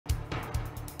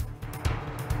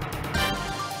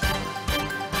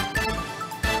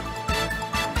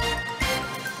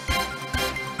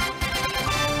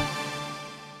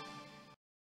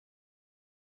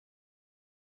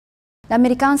De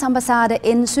Amerikaanse Ambassade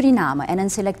in Suriname en een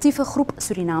selectieve groep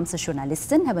Surinaamse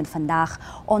journalisten hebben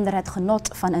vandaag onder het genot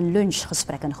van een lunch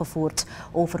gesprekken gevoerd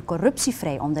over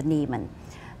corruptievrij ondernemen.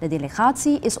 De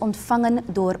delegatie is ontvangen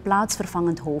door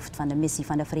plaatsvervangend hoofd van de missie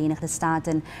van de Verenigde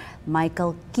Staten,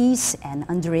 Michael Keyes en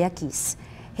Andrea Keyes.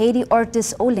 Heidi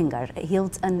Ortiz-Olinger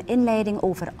hield een inleiding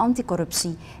over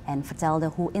anticorruptie en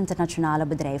vertelde hoe internationale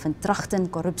bedrijven trachten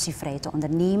corruptievrij te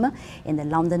ondernemen in de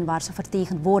landen waar ze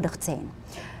vertegenwoordigd zijn.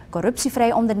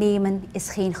 Corruptievrij ondernemen is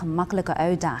geen gemakkelijke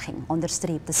uitdaging,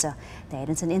 onderstreepte ze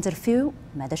tijdens een interview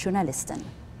met de journalisten.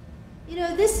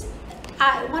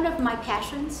 One of my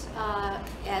passions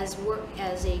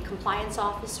as a compliance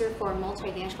officer for a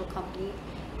multinational company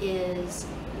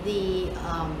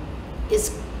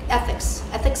is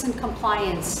ethics and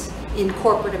compliance in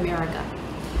corporate America.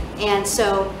 And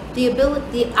so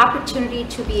the opportunity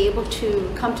to be able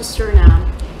to come to Suriname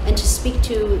and to speak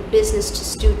to business, to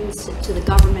students, to the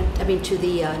government, to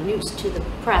the news, to the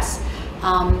press,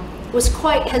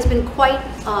 has been quite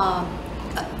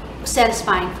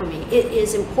satisfying for me. It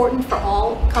is important for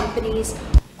all companies,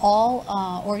 all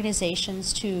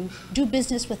organizations to do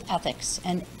business with ethics,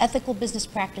 and ethical business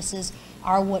practices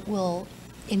are what will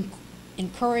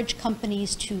encourage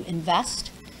companies to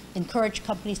invest, encourage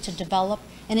companies to develop,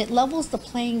 and it levels the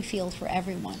playing field for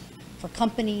everyone, for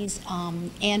companies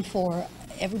and for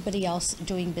everybody else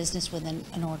doing business within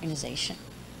an organization.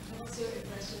 What's your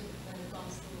impression when it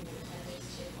comes to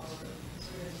ethics check our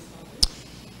Surinamese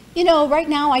companies? You know, right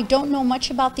now I don't know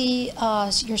much about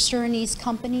your Surinamese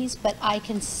companies, but I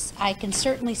can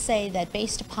certainly say that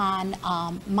based upon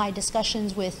my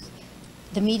discussions with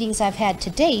the meetings I've had to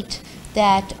date,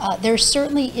 that there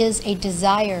certainly is a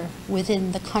desire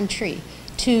within the country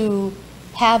to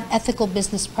have ethical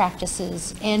business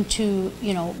practices and to,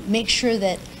 make sure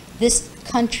that this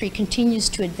country continues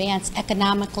to advance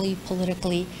economically,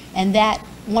 politically, and that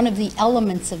one of the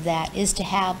elements of that is to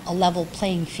have a level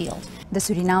playing field. De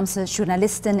Surinaamse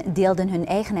journalisten deelden hun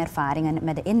eigen ervaringen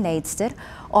met de inleidster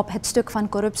op het stuk van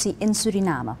corruptie in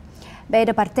Suriname.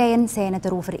 Beide partijen zijn het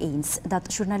erover eens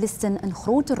dat journalisten een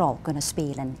grote rol kunnen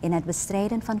spelen in het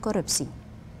bestrijden van corruptie.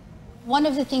 One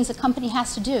of the things a company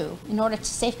has to do in order to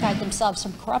safeguard themselves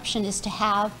from corruption is to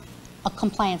have a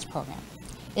compliance program,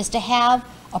 is to have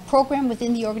a program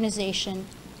within the organization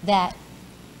that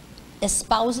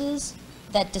espouses,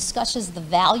 that discusses the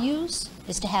values,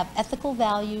 is to have ethical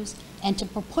values, and to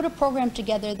put a program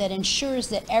together that ensures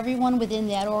that everyone within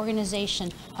that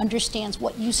organization understands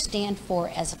what you stand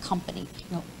for as a company.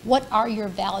 What are your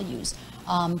values?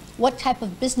 What type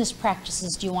of business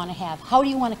practices do you want to have? How do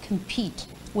you want to compete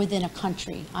within a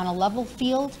country on a level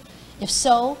field? If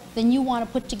so, then you want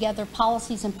to put together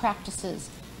policies and practices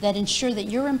that ensure that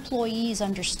your employees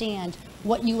understand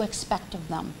what you expect of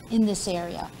them in this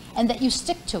area, and that you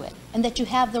stick to it, and that you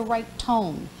have the right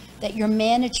tone, that your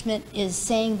management is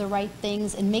saying the right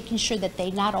things and making sure that they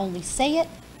not only say it,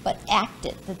 but act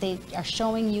it, that they are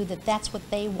showing you that that's what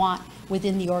they want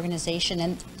within the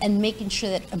organization, and making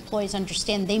sure that employees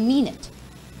understand they mean it.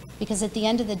 Because at the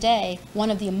end of the day,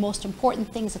 one of the most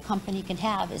important things a company can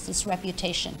have is this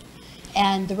reputation.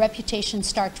 And the reputation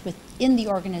starts within the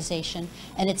organization,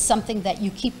 and it's something that you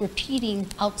keep repeating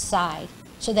outside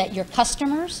so that your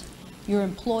customers, your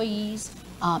employees,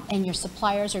 and your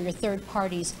suppliers or your third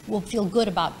parties will feel good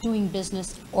about doing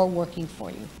business or working for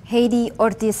you. Heidi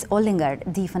Ortiz-Olinger,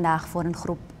 die vandaag voor een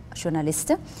groep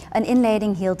journalisten een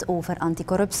inleiding hield over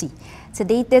anticorruptie. Ze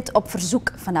deed dit op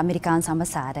verzoek van de Amerikaanse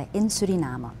ambassade in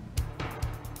Suriname.